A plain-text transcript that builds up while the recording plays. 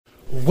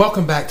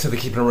Welcome back to the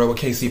Keeping It Real with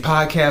KC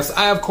podcast.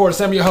 I, of course,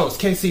 am your host,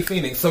 KC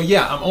Phoenix. So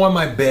yeah, I'm on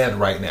my bed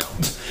right now.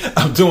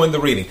 I'm doing the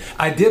reading.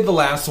 I did the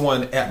last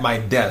one at my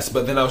desk,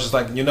 but then I was just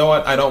like, you know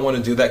what? I don't want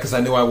to do that because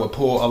I knew I would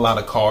pull a lot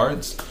of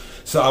cards.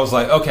 So I was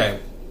like, okay,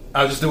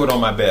 I'll just do it on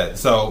my bed.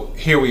 So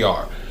here we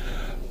are.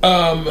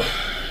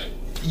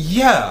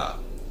 Yeah,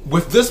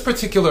 with this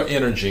particular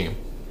energy,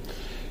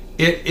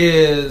 it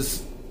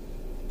is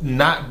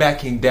not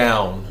backing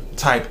down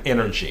type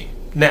energy.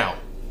 Now,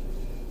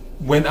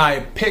 when I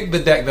picked the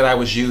deck that I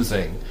was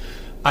using,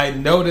 I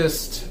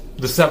noticed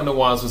the Seven of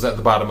Wands was at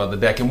the bottom of the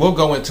deck, and we'll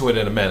go into it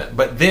in a minute.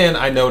 But then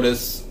I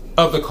noticed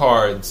other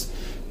cards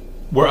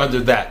were under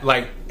that.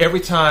 Like,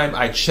 every time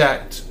I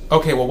checked,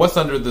 okay, well, what's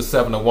under the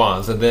Seven of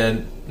Wands? And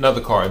then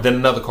another card, then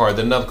another card,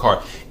 then another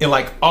card. And,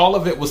 like, all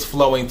of it was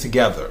flowing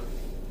together.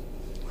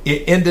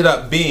 It ended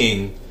up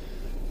being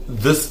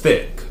this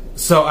thick.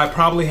 So I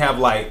probably have,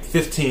 like,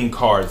 15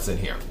 cards in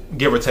here,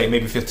 give or take,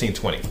 maybe 15,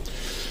 20.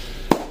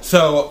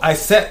 So I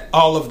set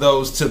all of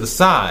those to the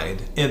side,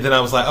 and then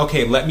I was like,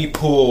 okay, let me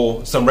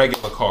pull some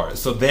regular cards.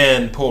 So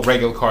then pull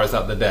regular cards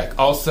out the deck.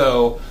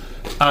 Also,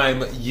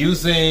 I'm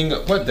using,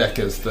 what deck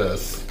is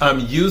this? I'm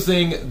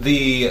using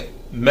the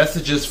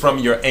Messages from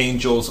Your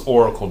Angels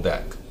Oracle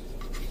deck.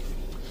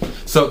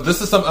 So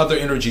this is some other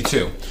energy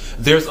too.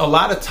 There's a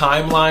lot of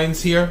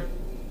timelines here,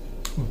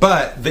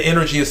 but the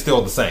energy is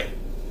still the same.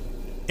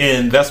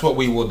 And that's what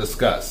we will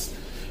discuss.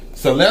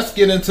 So let's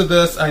get into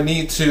this. I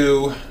need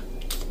to...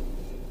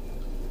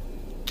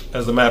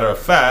 As a matter of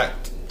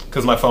fact,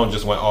 because my phone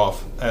just went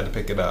off, I had to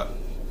pick it up.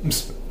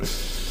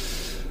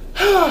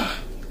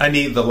 I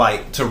need the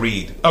light to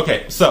read.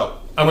 Okay, so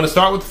I'm going to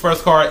start with the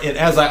first card, and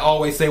as I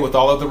always say with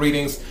all of the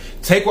readings,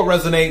 take what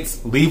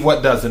resonates, leave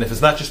what doesn't. If it's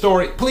not your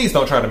story, please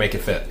don't try to make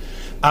it fit.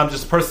 I'm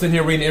just a person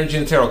here reading energy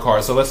and tarot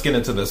cards, so let's get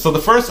into this. So the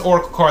first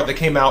oracle card that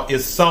came out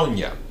is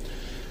Sonia.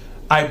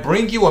 I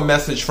bring you a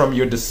message from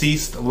your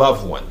deceased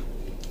loved one.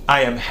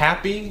 I am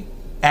happy,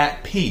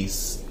 at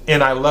peace,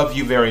 and I love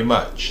you very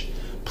much.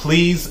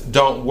 Please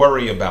don't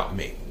worry about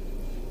me.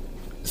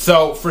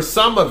 So for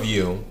some of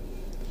you,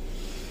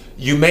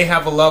 you may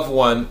have a loved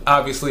one,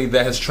 obviously,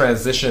 that has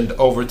transitioned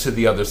over to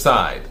the other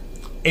side.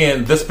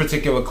 And this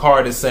particular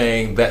card is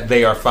saying that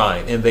they are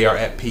fine and they are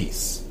at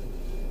peace.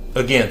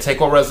 Again, take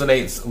what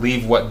resonates,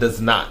 leave what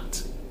does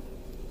not.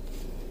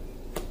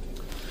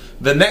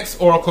 The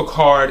next oracle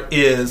card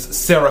is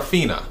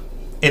Seraphina.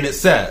 And it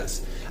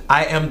says,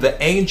 I am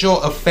the angel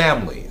of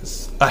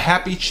families. A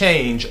happy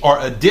change or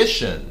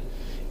addition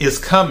is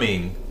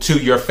coming to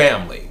your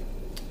family.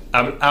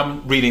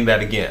 I'm reading that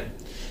again.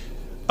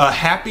 A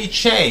happy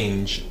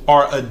change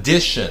or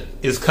addition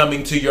is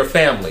coming to your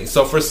family.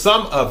 So for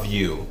some of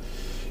you,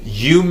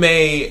 you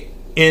may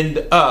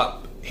end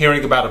up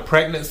hearing about a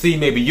pregnancy.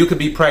 Maybe you could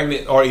be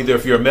pregnant, or either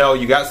if you're a male,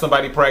 you got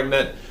somebody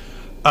pregnant.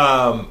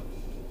 I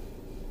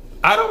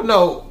don't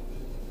know.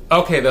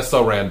 Okay, that's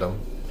so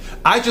random.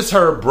 I just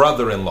heard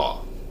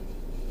brother-in-law.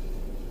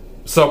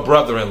 So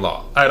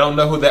brother-in-law. I don't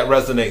know who that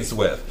resonates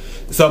with.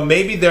 So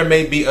maybe there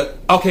may be a...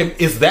 Okay,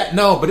 is that...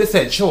 No, but it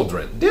said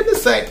children. Didn't it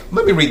say...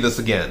 Let me read this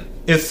again.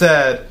 It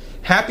said,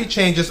 happy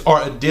changes or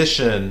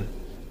addition.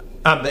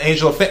 I'm the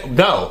angel of...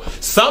 No,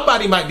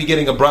 somebody might be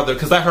getting a brother,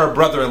 because I heard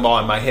brother-in-law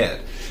in my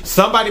head.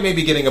 Somebody may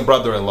be getting a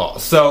brother-in-law.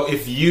 So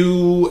if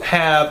you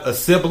have a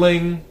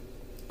sibling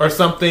or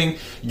something,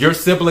 your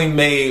sibling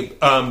may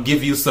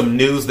give you some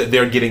news that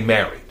they're getting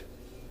married.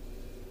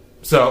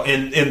 So,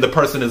 and the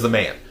person is a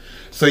man.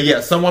 So yeah,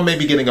 someone may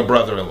be getting a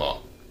brother-in-law.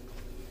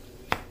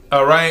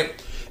 All right.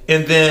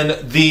 And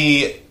then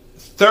the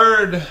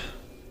third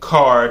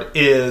card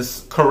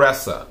is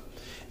Caressa.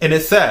 And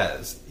it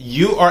says,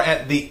 you are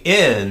at the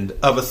end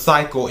of a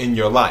cycle in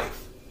your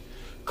life.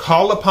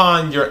 Call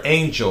upon your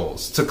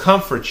angels to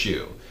comfort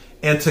you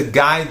and to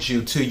guide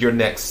you to your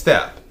next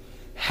step.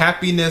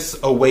 Happiness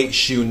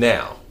awaits you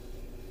now.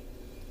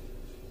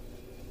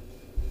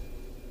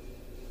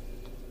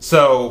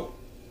 So,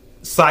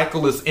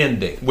 cycle is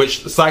ending,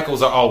 which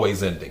cycles are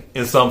always ending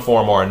in some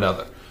form or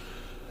another.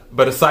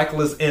 But a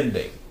cycle is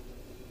ending.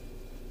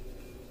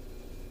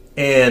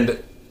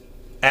 And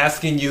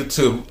asking you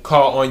to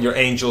call on your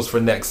angels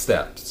for next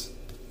steps.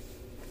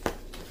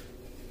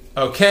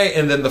 Okay,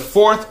 and then the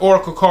fourth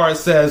oracle card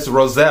says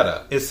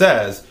Rosetta. It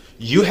says,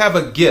 you have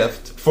a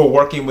gift for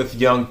working with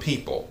young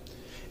people.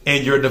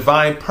 And your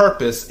divine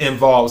purpose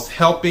involves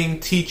helping,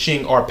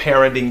 teaching, or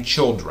parenting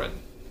children.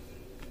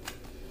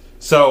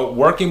 So,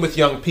 working with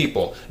young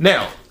people.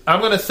 Now, I'm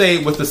going to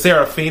say with the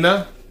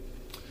Seraphina,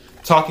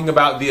 talking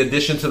about the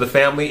addition to the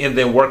family and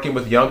then working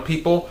with young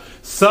people,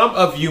 some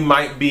of you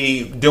might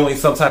be doing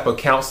some type of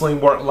counseling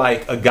work,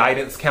 like a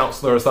guidance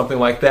counselor or something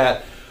like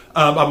that.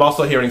 I'm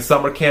also hearing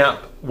summer camp,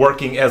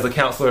 working as a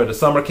counselor at a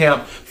summer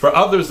camp. For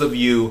others of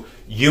you,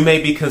 you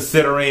may be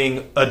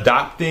considering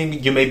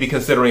adopting, you may be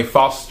considering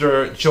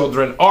foster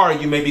children, or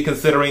you may be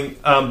considering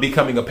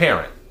becoming a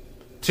parent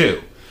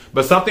too.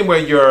 But something where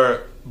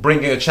you're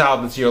bringing a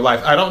child into your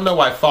life. I don't know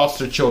why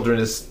foster children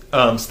is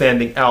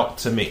standing out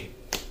to me.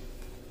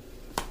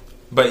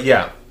 But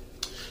yeah,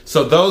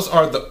 so those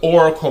are the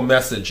oracle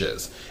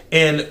messages.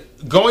 And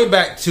going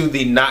back to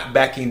the not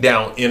backing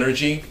down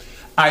energy,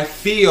 I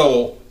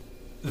feel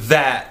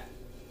that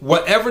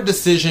whatever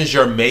decisions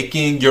you're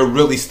making, you're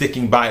really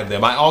sticking by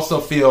them. I also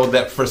feel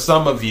that for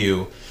some of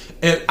you,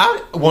 and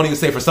I won't even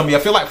say for some of you, I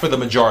feel like for the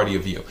majority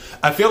of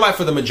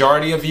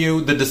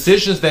you, the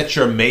decisions that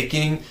you're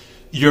making,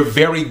 you're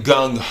very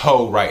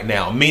gung-ho right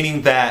now,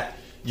 meaning that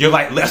you're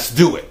like, let's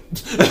do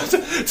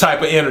it type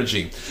of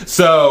energy.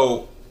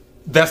 So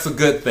that's a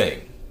good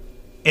thing.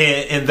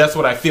 And that's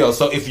what I feel.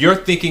 So if you're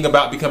thinking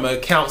about becoming a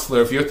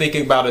counselor, if you're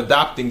thinking about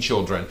adopting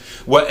children,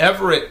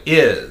 whatever it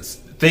is,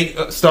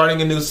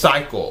 starting a new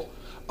cycle,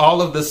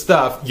 all of this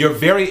stuff, you're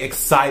very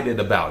excited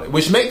about it,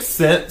 which makes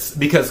sense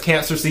because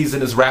Cancer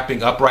season is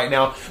wrapping up right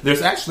now.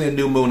 There's actually a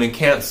new moon in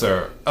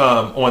Cancer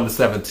on the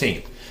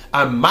 17th.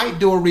 I might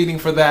do a reading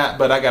for that,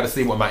 but I got to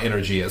see what my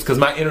energy is because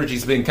my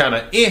energy's been kind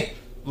of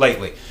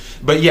lately.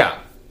 But yeah,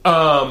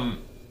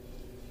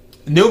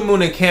 new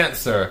moon in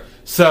Cancer.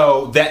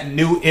 So that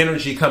new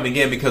energy coming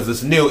in because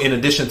it's new. In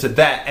addition to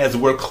that, as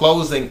we're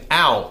closing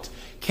out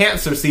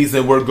Cancer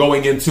season, we're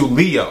going into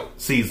Leo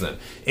season.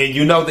 And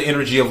you know the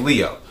energy of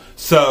Leo.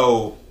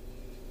 So,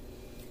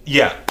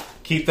 yeah,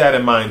 keep that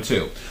in mind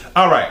too.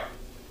 All right.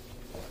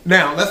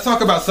 Now, let's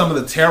talk about some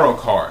of the tarot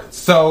cards.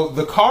 So,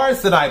 the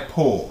cards that I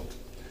pulled,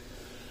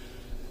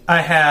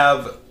 I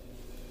have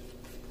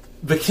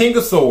the King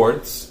of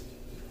Swords,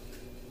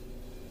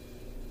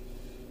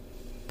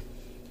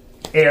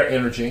 air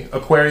energy,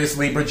 Aquarius,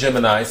 Libra,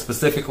 Gemini,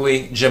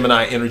 specifically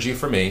Gemini energy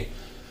for me.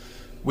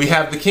 We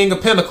have the King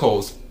of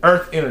Pentacles,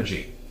 earth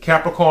energy,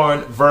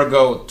 Capricorn,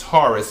 Virgo,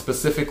 Taurus,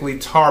 specifically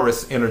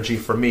Taurus energy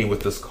for me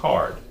with this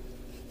card.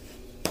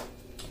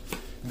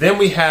 Then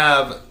we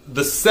have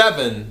the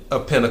Seven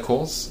of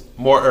Pentacles,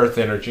 more earth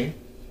energy.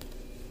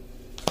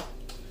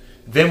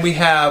 Then we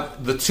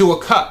have the Two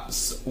of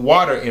Cups,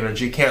 water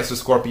energy, Cancer,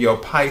 Scorpio,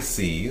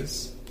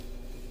 Pisces.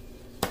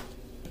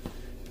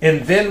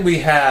 And then we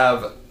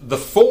have the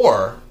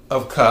Four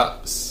of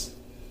Cups,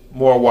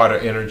 more water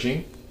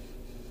energy.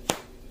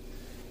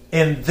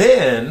 And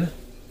then,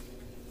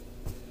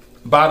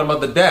 bottom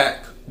of the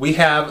deck, we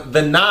have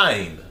the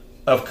Nine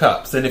of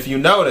Cups. And if you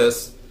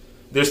notice,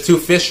 there's two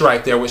fish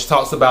right there, which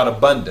talks about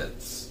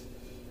abundance,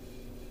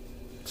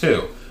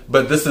 too.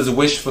 But this is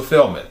wish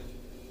fulfillment.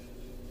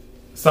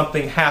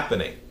 Something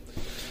happening.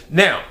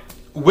 Now,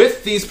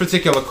 with these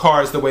particular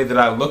cards, the way that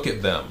I look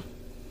at them,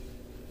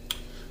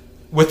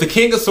 with the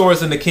King of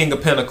Swords and the King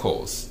of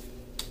Pentacles,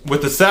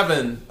 with the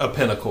Seven of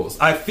Pentacles,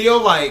 I feel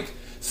like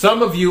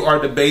some of you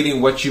are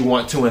debating what you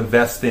want to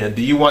invest in.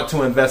 Do you want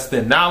to invest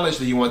in knowledge?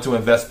 Do you want to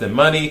invest in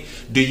money?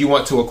 Do you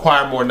want to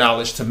acquire more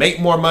knowledge to make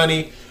more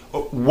money?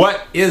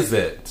 What is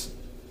it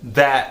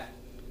that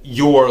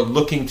you're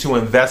looking to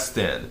invest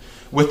in?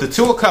 With the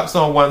Two of Cups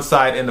on one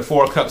side and the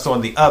Four of Cups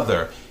on the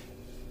other,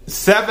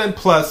 7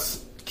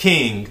 plus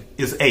King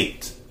is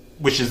 8,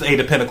 which is 8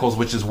 of Pentacles,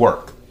 which is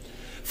work.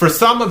 For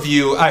some of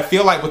you, I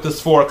feel like with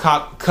this Four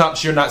of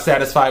Cups, you're not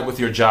satisfied with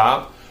your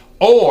job,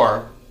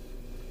 or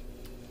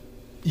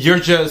you're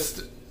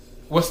just,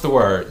 what's the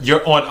word?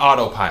 You're on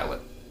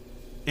autopilot.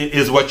 It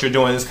is what you're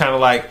doing. It's kind of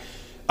like,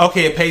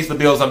 okay, it pays the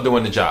bills, I'm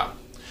doing the job.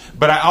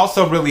 But I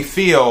also really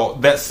feel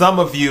that some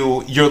of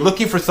you, you're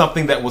looking for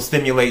something that will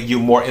stimulate you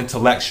more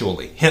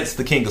intellectually, hence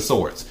the King of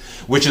Swords,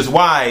 which is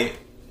why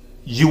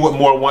you would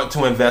more want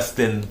to invest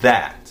in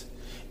that,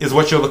 is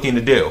what you're looking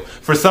to do.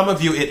 For some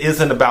of you, it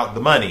isn't about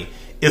the money.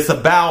 It's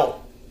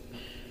about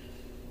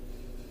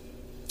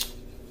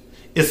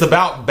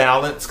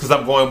balance, because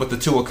I'm going with the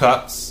Two of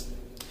Cups,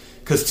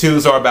 because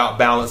twos are about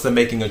balance and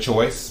making a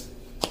choice.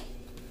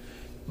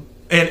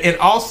 And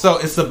also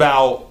it's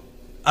about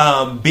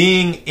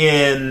being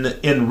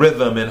in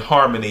rhythm, in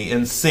harmony,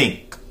 in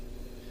sync.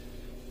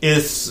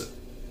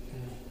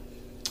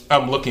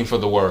 I'm looking for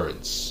the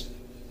words.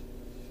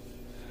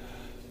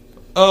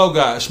 Oh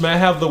gosh, may I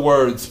have the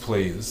words,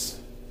 please?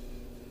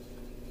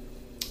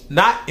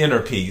 Not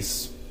inner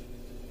peace.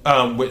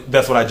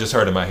 That's what I just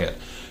heard in my head.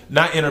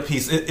 Not inner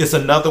peace. It's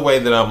another way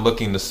that I'm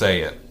looking to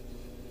say it.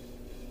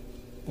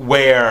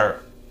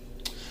 Where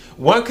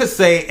one could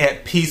say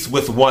at peace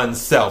with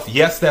oneself.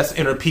 Yes, that's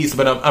inner peace,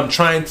 but I'm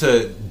trying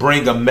to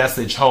bring a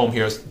message home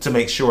here to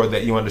make sure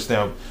that you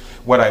understand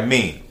what I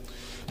mean.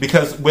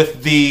 Because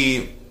with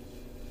the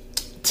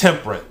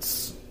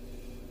Temperance,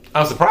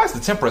 I'm surprised the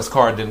Temperance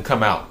card didn't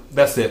come out.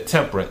 That's it,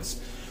 Temperance.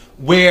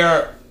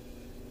 Where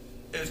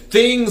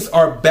things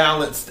are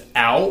balanced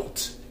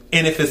out,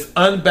 and if it's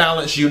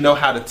unbalanced, you know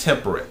how to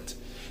temper it.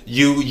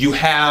 You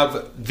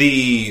have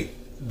the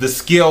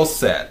skill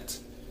set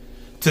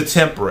to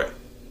temper it.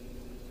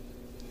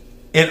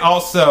 And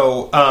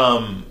also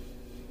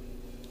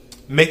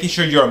making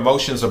sure your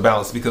emotions are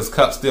balanced, because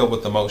cups deal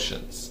with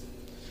emotions.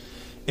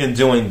 In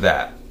doing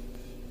that,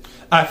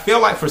 I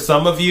feel like for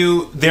some of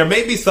you, there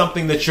may be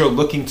something that you're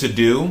looking to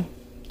do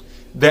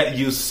that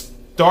you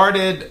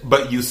started,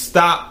 but you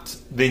stopped,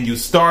 then you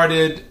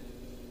started,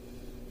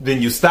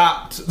 then you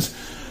stopped.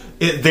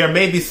 There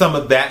may be some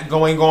of that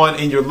going on,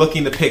 and you're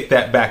looking to pick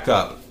that back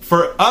up.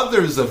 For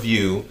others of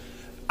you,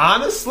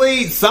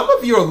 honestly, some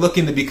of you are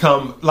looking to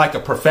become like a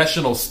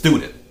professional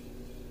student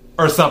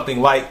or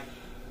something. Like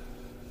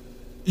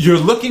you're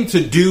looking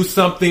to do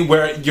something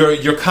where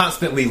you're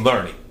constantly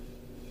learning.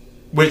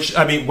 Which,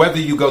 I mean, whether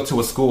you go to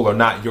a school or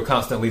not, you're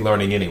constantly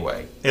learning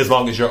anyway, as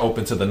long as you're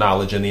open to the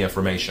knowledge and the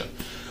information.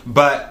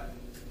 But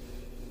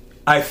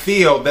I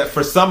feel that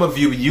for some of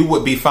you, you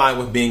would be fine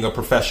with being a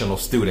professional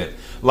student,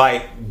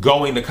 like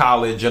going to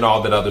college and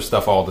all that other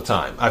stuff all the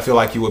time. I feel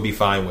like you would be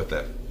fine with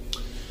it.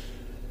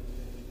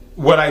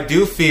 What I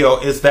do feel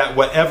is that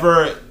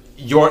whatever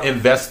you're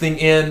investing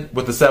in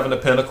with the Seven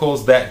of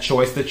Pentacles, that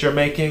choice that you're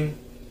making,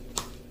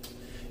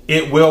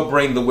 it will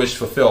bring the wish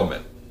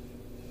fulfillment.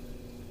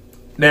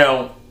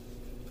 Now,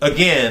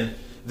 again,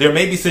 there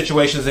may be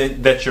situations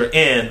that you're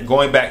in,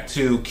 going back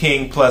to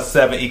King plus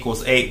 7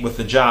 equals 8 with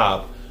the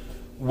job,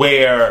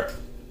 where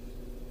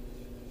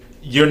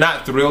you're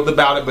not thrilled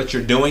about it, but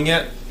you're doing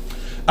it.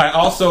 I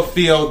also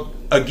feel,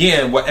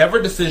 again,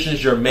 whatever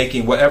decisions you're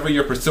making, whatever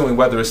you're pursuing,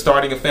 whether it's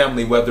starting a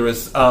family, whether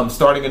it's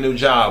starting a new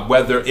job,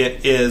 whether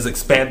it is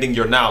expanding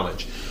your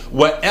knowledge,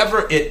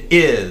 whatever it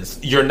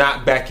is, you're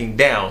not backing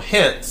down.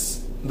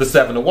 Hence, the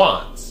Seven of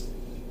Wands.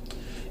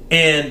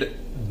 And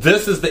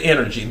this is the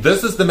energy.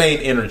 This is the main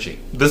energy.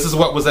 This is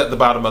what was at the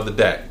bottom of the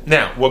deck.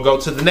 Now, we'll go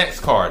to the next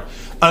card.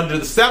 Under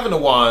the Seven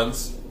of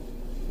Wands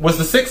was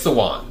the Six of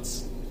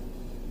Wands,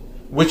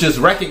 which is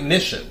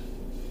recognition.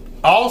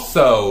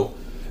 Also,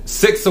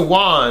 Six of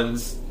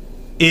Wands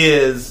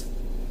is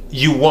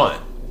you won.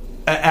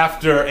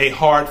 After a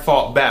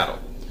hard-fought battle,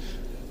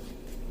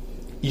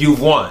 you've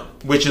won,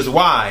 which is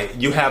why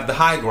you have the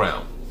high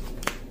ground.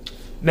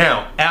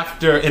 Now,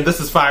 after, and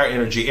this is fire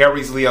energy,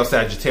 Aries, Leo,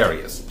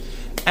 Sagittarius.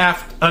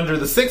 Under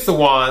the Six of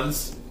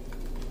Wands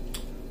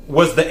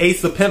was the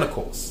Ace of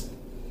Pentacles.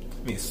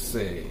 Let me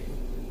see.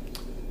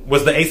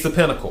 Was the Ace of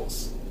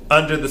Pentacles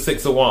under the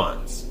Six of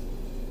Wands.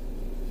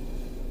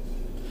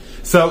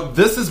 So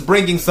this is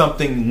bringing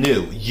something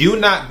new. You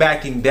not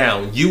backing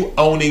down. You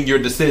owning your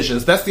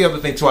decisions. That's the other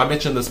thing too. I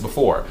mentioned this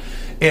before.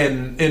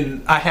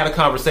 And I had a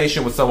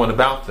conversation with someone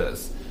about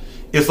this.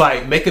 It's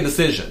like, make a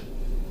decision.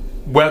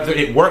 Whether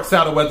it works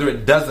out or whether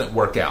it doesn't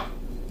work out.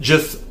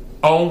 Just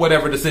own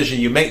whatever decision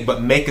you make,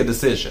 but make a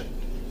decision.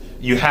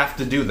 You have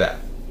to do that.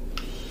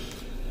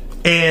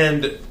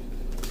 And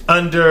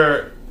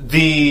under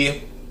the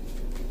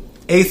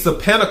Ace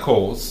of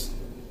Pentacles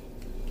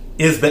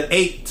is the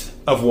Eight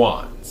of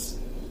Wands.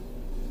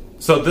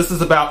 So this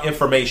is about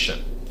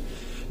information.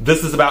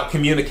 This is about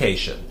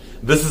communication.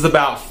 This is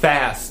about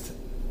fast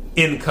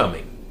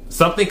incoming.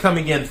 Something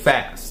coming in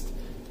fast.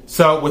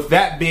 So with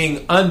that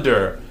being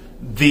under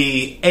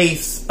the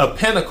Ace of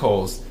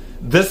Pentacles,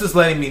 this is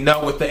letting me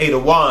know with the Eight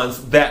of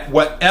Wands that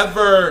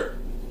whatever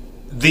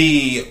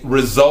the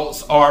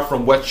results are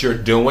from what you're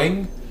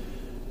doing,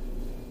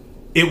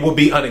 it will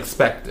be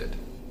unexpected.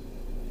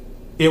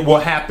 It will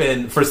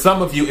happen, for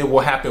some of you, it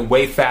will happen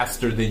way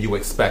faster than you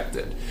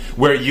expected.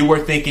 Where you were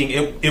thinking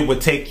it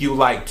would take you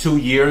like 2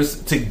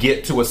 years to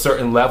get to a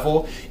certain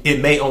level, it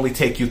may only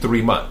take you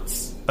 3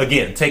 months.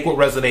 Again, take what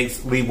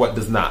resonates, leave what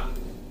does not.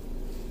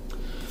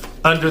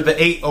 Under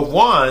the Eight of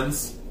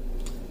Wands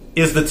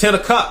is the Ten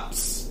of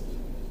Cups.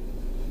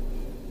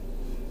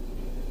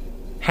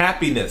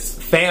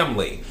 Happiness,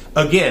 family.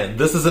 Again,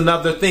 this is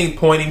another thing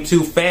pointing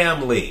to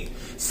family.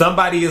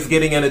 Somebody is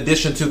getting an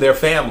addition to their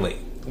family.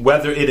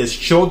 Whether it is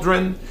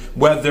children,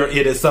 whether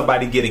it is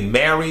somebody getting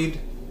married,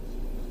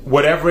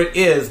 whatever it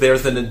is,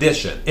 there's an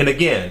addition. And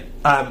again,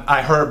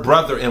 I heard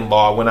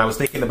brother-in-law when I was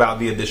thinking about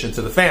the addition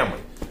to the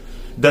family.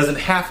 Doesn't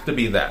have to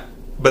be that,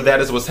 but that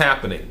is what's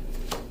happening.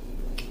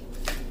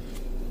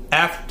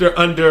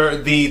 Under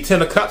the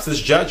Ten of Cups is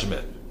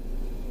judgment.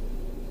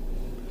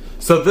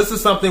 So this is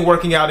something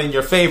working out in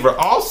your favor.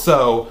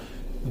 Also,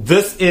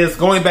 this is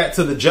going back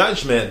to the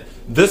judgment.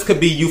 This could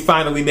be you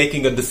finally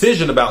making a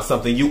decision about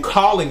something. You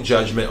calling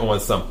judgment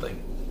on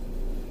something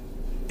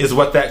is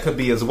what that could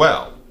be as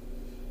well.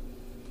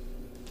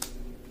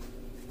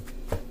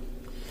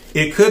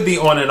 It could be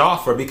on an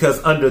offer,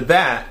 because under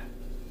that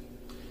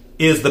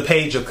is the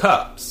Page of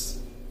Cups.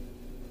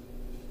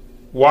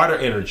 Water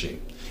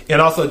energy. And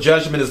also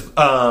judgment is,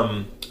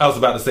 I was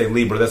about to say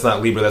Libra. That's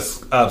not Libra.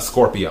 That's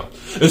Scorpio.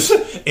 It's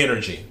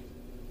energy.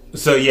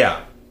 So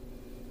yeah.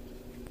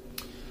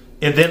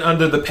 And then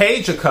under the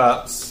Page of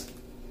Cups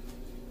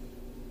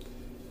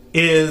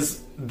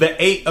is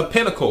the Eight of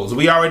Pentacles.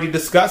 We already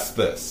discussed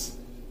this.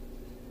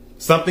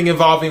 Something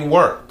involving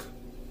work.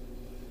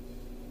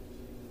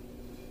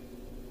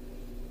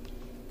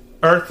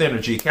 Earth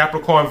energy,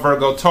 Capricorn,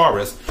 Virgo,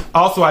 Taurus.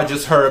 Also, I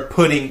just heard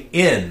putting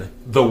in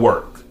the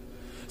work.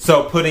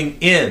 So putting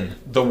in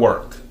the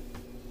work.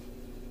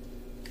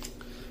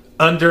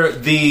 Under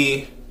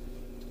the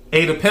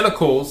Eight of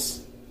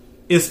Pentacles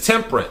is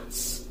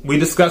temperance. We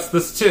discussed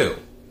this too.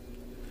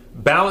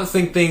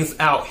 Balancing things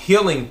out,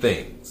 healing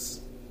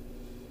things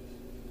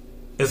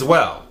as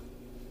well.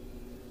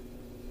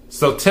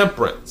 So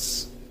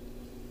temperance.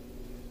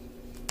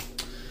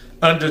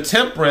 Under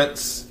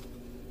temperance,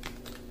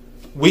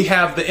 we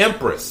have the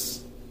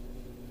Empress.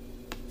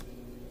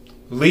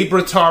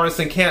 Libra, Taurus,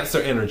 and Cancer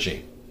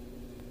energy.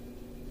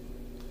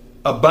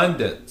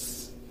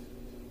 Abundance.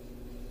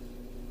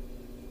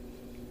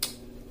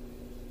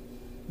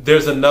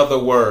 There's another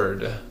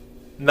word.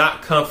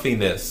 Not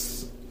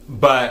comfiness,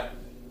 but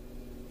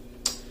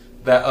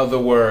that other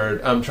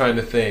word I'm trying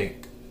to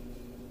think.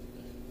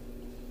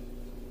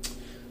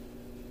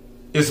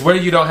 Is where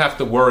you don't have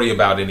to worry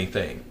about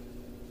anything.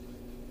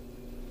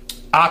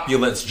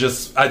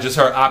 Opulence, I just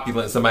heard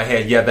opulence in my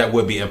head. Yeah, that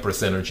would be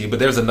Empress energy, but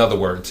there's another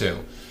word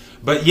too.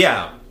 But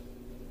yeah,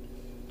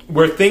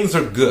 where things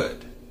are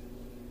good.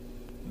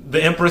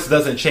 The Empress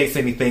doesn't chase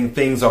anything.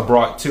 Things are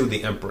brought to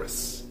the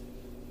Empress.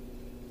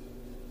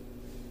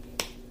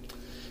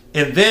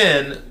 And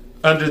then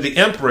under the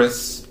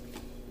Empress,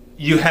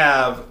 you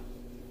have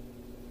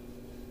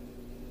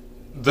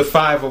the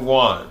Five of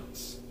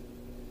Wands,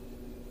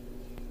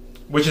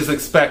 which is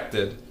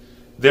expected.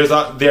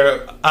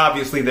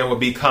 Obviously there will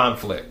be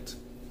conflict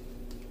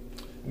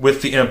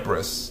with the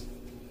Empress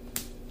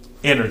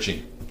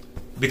energy,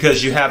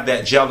 because you have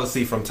that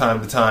jealousy from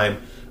time to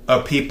time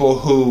of people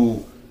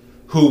who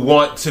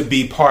want to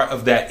be part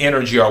of that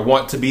energy or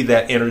want to be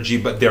that energy,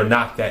 but they're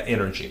not that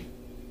energy.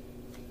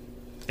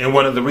 And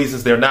one of the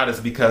reasons they're not is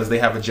because they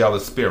have a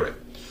jealous spirit.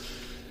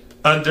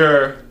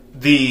 Under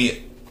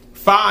the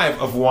Five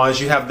of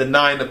Wands, you have the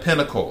Nine of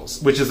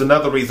Pentacles, which is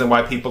another reason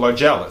why people are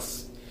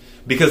jealous.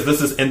 Because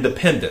this is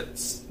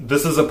independence.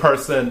 This is a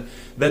person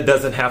that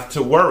doesn't have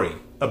to worry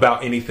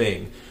about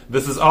anything.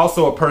 This is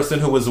also a person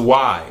who is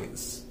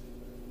wise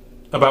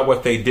about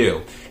what they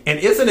do. And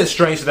isn't it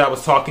strange that I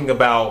was talking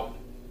about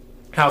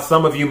how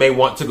some of you may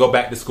want to go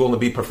back to school and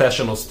be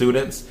professional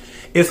students?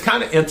 It's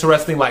kind of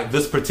interesting, like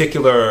this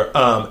particular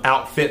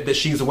outfit that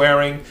she's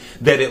wearing,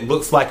 that it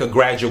looks like a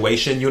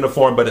graduation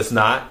uniform, but it's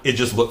not. It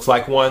just looks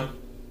like one.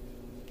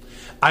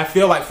 I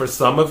feel like for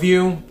some of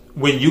you,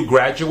 when you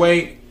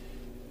graduate,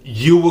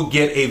 you will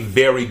get a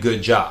very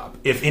good job.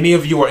 If any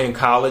of you are in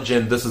college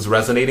and this is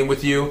resonating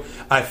with you,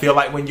 I feel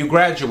like when you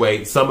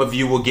graduate, some of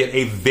you will get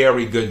a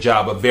very good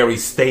job, a very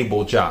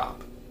stable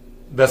job.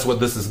 That's what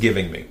this is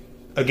giving me.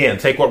 Again,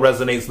 take what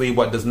resonates, leave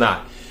what does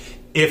not.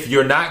 If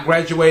you're not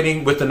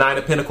graduating with the Nine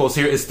of Pentacles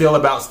here, it's still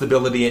about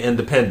stability and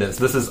independence.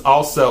 This is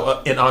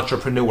also an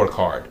entrepreneur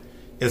card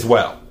as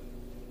well.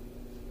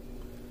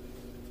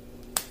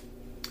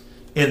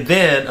 And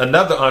then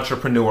another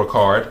entrepreneur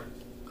card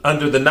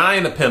under the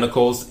Nine of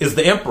Pentacles is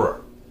the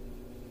Emperor.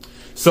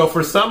 So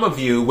for some of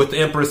you with the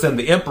Empress and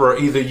the Emperor,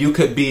 either you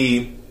could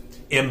be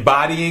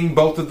embodying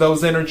both of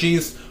those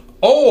energies,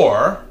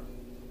 or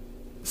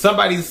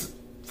somebody's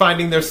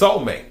finding their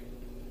soulmate.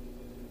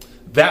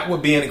 That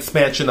would be an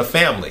expansion of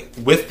family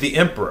with the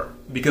Emperor,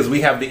 because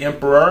we have the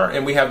Emperor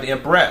and we have the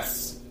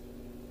Empress.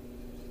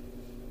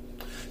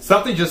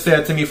 Something just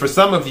said to me, for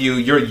some of you,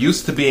 you're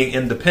used to being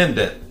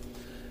independent,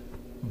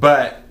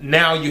 but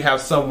now you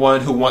have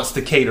someone who wants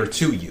to cater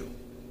to you.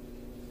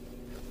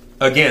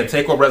 Again,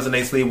 take what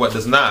resonates, leave what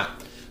does not.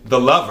 The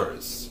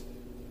Lovers.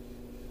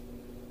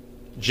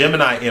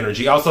 Gemini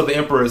energy. Also, the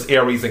Emperor is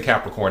Aries and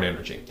Capricorn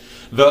energy.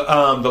 The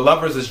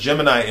Lovers is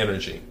Gemini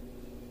energy.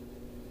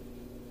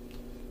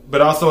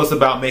 But also it's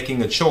about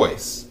making a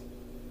choice.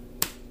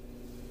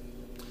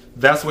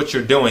 That's what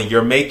you're doing.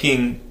 You're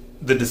making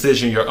the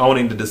decision. You're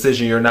owning the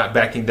decision. You're not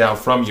backing down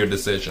from your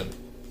decision.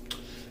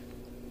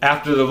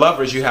 After the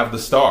Lovers, you have the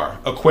Star.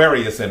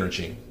 Aquarius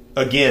energy.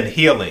 Again,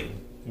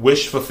 healing,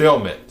 wish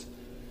fulfillment,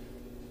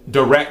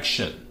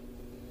 direction,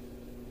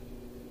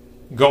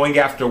 going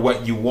after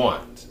what you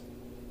want,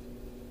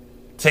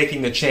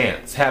 taking a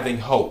chance, having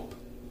hope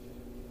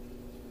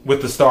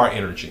with the Star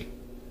energy.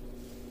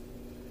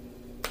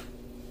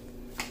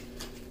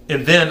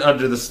 And then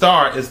under the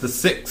Star is the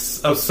Six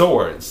of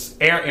Swords,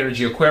 air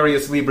energy,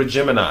 Aquarius, Libra,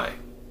 Gemini.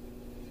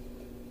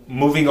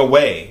 Moving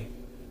away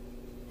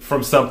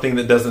from something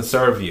that doesn't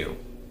serve you.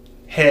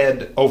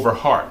 Head over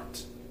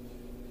heart.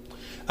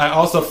 I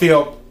also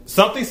feel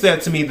something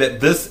said to me that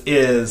this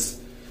is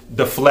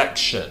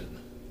deflection.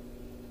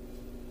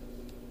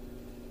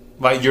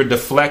 Like you're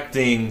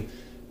deflecting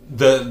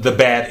the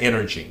bad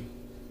energy.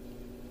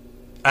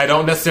 I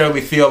don't necessarily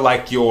feel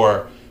like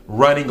you're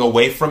running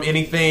away from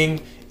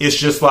anything. It's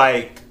just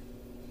like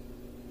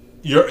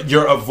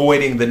you're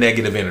avoiding the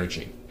negative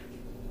energy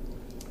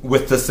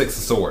with the Six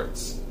of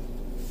Swords.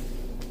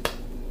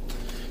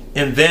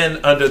 And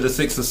then under the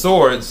Six of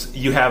Swords,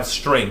 you have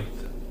strength.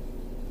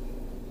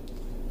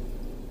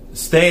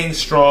 Staying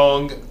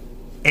strong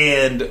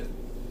and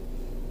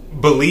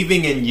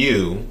believing in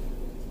you.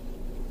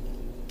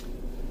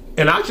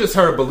 And I just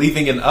heard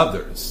believing in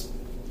others.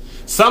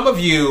 Some of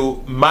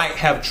you might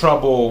have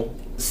trouble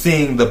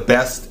seeing the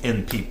best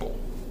in people.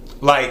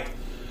 Like,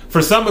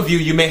 for some of you,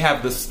 you may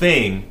have this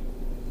thing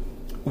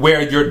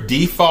where your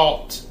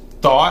default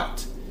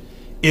thought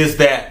is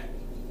that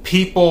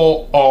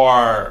people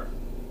are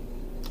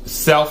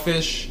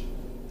selfish,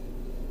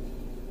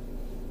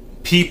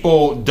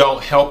 people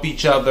don't help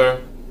each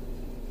other,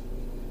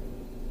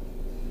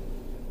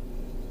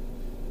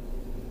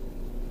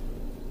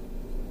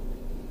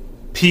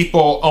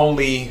 people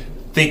only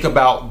think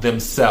about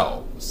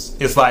themselves. goes.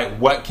 It's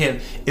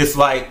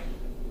like,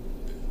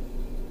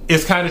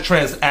 it's kind of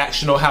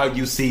transactional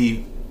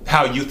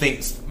how you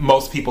think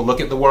most people look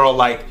at the world.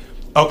 Like,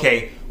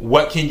 okay,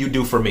 what can you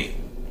do for me?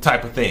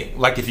 Type of thing.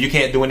 Like, if you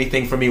can't do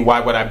anything for me,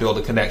 why would I build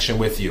a connection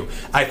with you?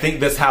 I think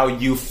that's how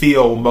you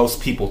feel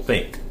most people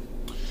think.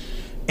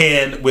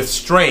 And with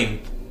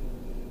strength,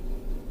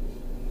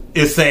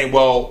 it's saying,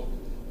 well,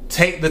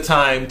 take the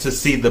time to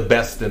see the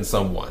best in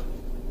someone.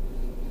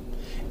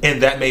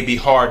 And that may be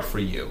hard for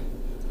you,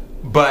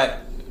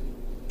 but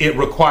it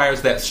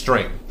requires that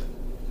strength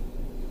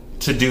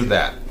to do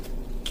that.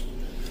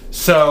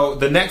 So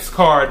the next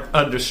card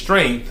under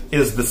strength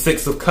is the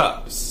Six of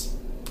Cups.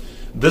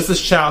 This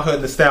is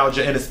childhood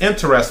nostalgia, and it's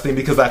interesting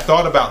because I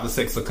thought about the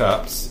Six of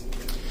Cups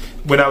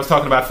when I was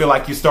talking about, I feel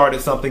like you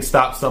started something,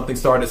 stopped something,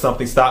 started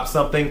something, stopped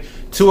something.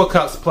 Two of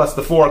Cups plus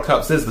the Four of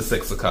Cups is the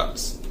Six of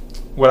Cups,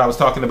 what I was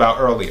talking about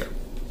earlier.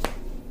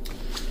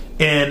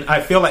 And I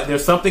feel like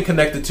there's something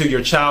connected to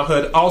your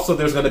childhood. Also,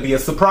 there's going to be a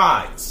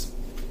surprise,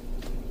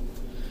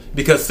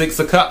 because Six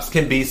of Cups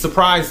can be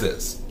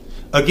surprises.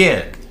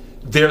 Again,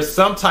 there's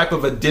some type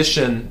of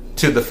addition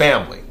to the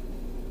family,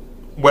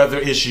 whether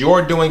it's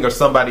your doing or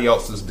somebody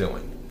else's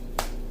doing.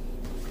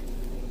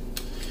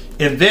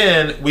 And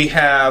then we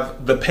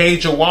have the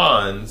Page of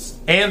Wands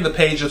and the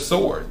Page of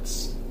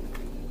Swords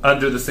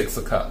under the Six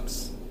of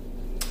Cups.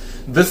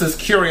 This is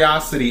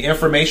curiosity,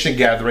 information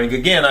gathering.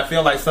 Again, I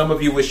feel like some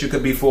of you wish you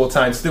could be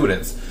full-time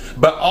students,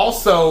 but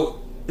also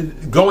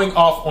going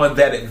off on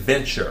that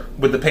adventure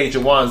with the Page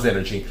of Wands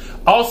energy.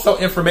 Also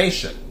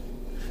information.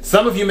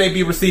 Some of you may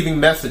be receiving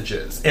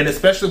messages, and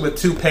especially with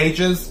two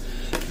pages,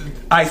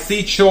 I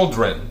see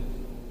children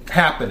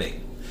happening.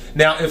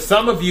 Now, if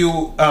some of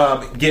you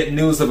get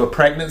news of a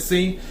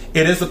pregnancy,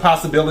 it is a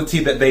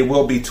possibility that they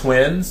will be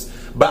twins,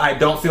 but I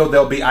don't feel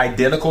they'll be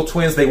identical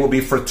twins. They will be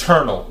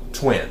fraternal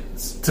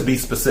twins, to be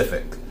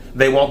specific.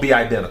 They won't be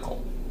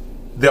identical.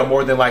 They'll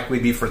more than likely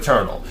be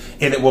fraternal,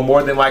 and it will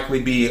more than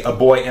likely be a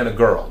boy and a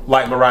girl,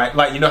 like Mariah.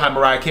 Like, you know how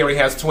Mariah Carey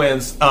has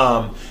twins.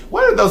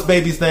 What are those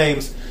babies'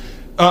 names?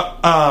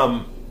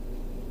 What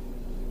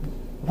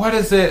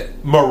is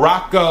it?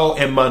 Morocco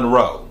and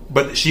Monroe,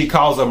 but she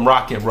calls them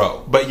Rock and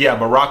Roll. But yeah,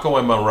 Morocco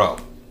and Monroe,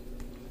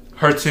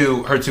 her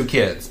two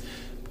kids,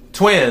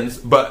 twins,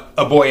 but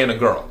a boy and a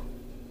girl.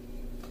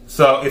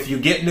 So if you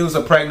get news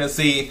of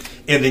pregnancy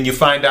and then you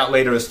find out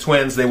later as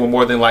twins, they will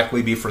more than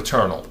likely be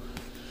fraternal.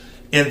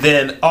 And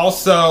then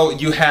also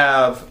you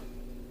have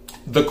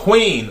the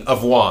Queen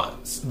of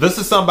Wands. This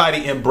is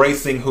somebody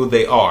embracing who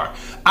they are.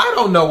 I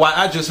don't know why,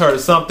 I just heard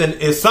something.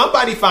 If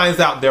somebody finds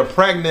out they're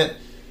pregnant,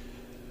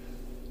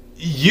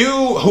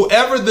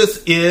 whoever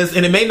this is,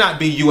 and it may not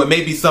be you, it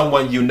may be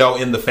someone you know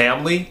in the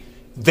family,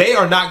 they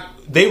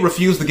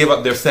refuse to give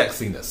up their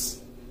sexiness.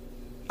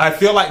 I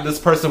feel like this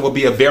person will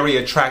be a very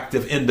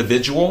attractive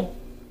individual,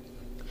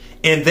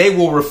 and they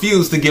will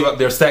refuse to give up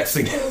their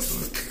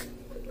sexiness.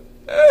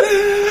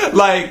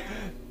 Like,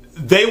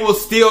 they will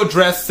still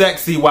dress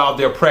sexy while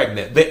they're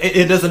pregnant.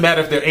 It doesn't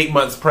matter if they're 8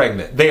 months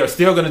pregnant. They are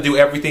still going to do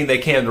everything they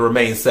can to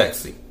remain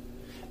sexy.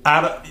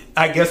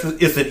 I guess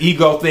it's an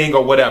ego thing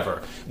or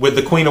whatever with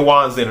the Queen of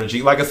Wands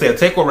energy. Like I said,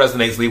 take what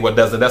resonates, leave what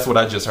doesn't. That's what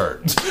I just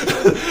heard.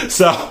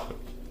 So,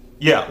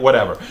 yeah,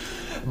 whatever.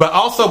 But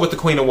also with the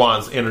Queen of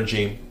Wands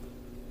energy,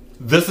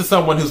 this is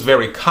someone who's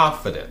very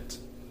confident,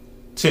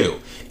 too.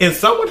 And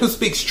someone who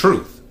speaks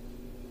truth.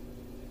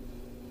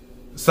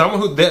 Someone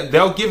who,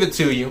 they'll give it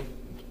to you.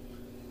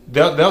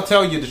 They'll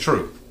tell you the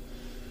truth.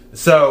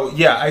 So,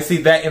 yeah, I see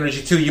that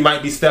energy, too. You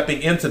might be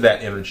stepping into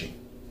that energy.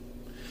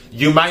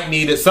 You might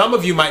need it. Some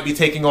of you might be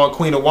taking on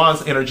Queen of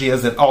Wands energy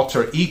as an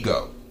alter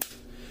ego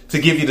to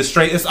give you the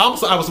strength. It's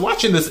also, I was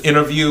watching this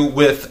interview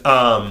with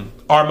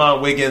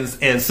Armand Wiggins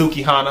and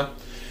Suki Hana,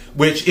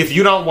 which if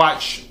you don't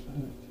watch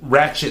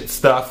ratchet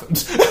stuff,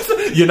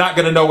 you're not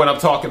going to know what I'm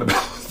talking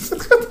about.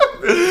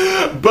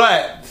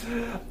 But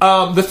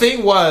the thing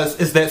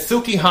is that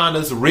Suki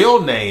Hana's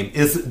real name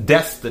is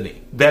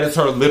Destiny. That is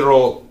her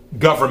literal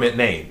government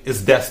name,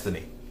 is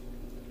Destiny.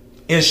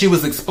 And she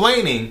was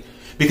explaining,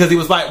 because he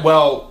was like,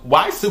 well,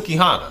 why Suki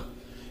Hana?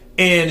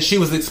 And she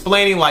was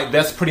explaining, like,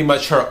 that's pretty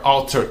much her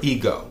alter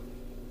ego,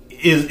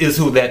 is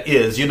who that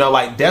is. You know,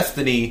 like,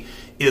 Destiny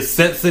is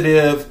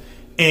sensitive,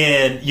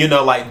 and, you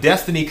know, like,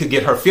 Destiny could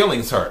get her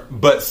feelings hurt.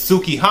 But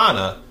Suki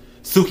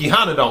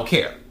Hana don't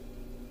care.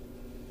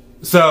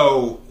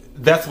 So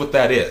that's what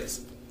that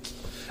is.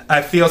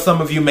 I feel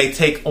some of you may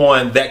take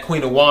on that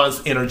Queen of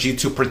Wands energy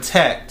to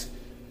protect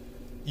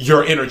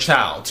your inner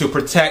child, to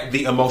protect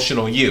the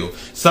emotional you.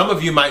 Some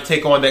of you might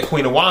take on that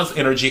Queen of Wands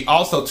energy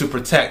also to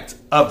protect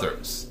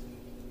others.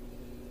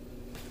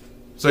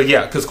 So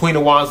yeah, because Queen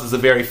of Wands is a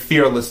very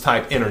fearless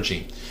type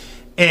energy.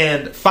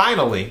 And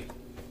finally,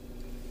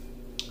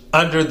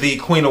 under the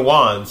Queen of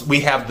Wands,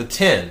 we have the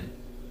 10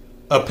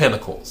 of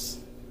Pentacles,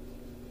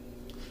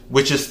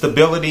 which is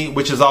stability,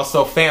 which is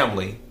also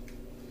family,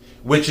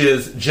 which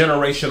is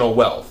generational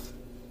wealth,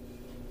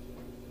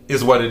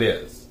 is what it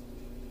is.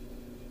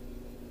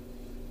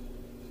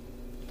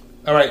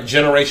 All right,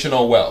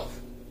 generational wealth.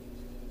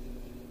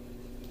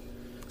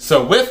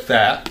 So with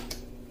that,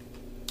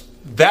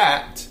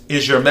 that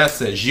is your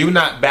message. You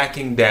not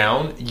backing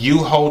down, you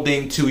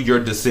holding to your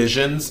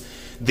decisions.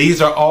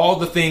 These are all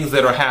the things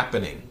that are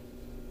happening,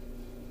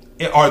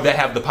 or that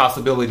have the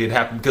possibility to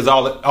happen, because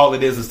all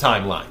it is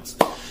timelines.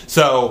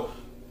 So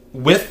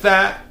with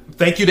that,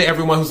 thank you to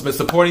everyone who's been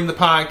supporting the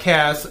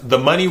podcast. The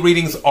money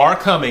readings are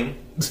coming.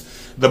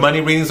 The money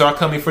readings are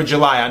coming for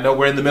July. I know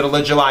we're in the middle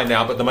of July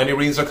now, but the money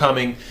readings are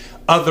coming.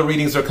 Other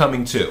readings are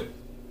coming too,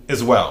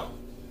 as well.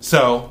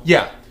 So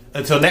yeah,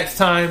 until next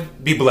time,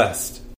 be blessed.